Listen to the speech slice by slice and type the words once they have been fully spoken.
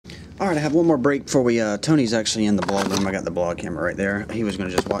Alright, I have one more break before we, Tony's actually in the blog room. I got the blog camera right there. He was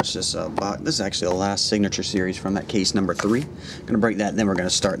going to just watch this box. This is actually the last signature series from that case number 3. Going to break that, and then we're going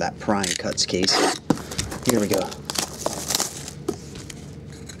to start that Prime Cuts case. Here we go.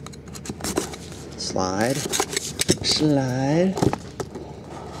 Slide. Slide.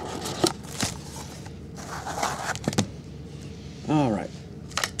 Alright.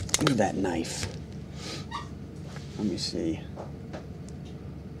 Look at that knife. Let me see.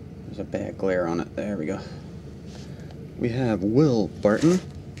 There's a bad glare on it. There we go. We have Will Barton,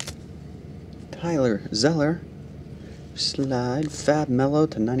 Tyler Zeller, slide, Fab Mellow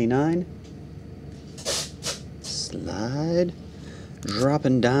to 99, slide,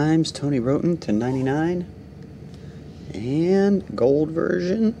 Dropping Dimes, Tony Roten to 99, and gold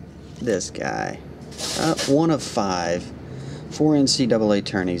version, this guy. 1 of 5. 4 NCAA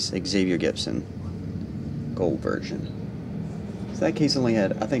tourneys, Xavier Gibson, gold version. So that case only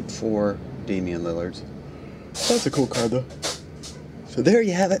had, I think, 4 Damian Lillards. That's a cool card, though. So there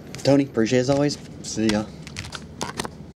you have it. Tony, appreciate it as always. See ya.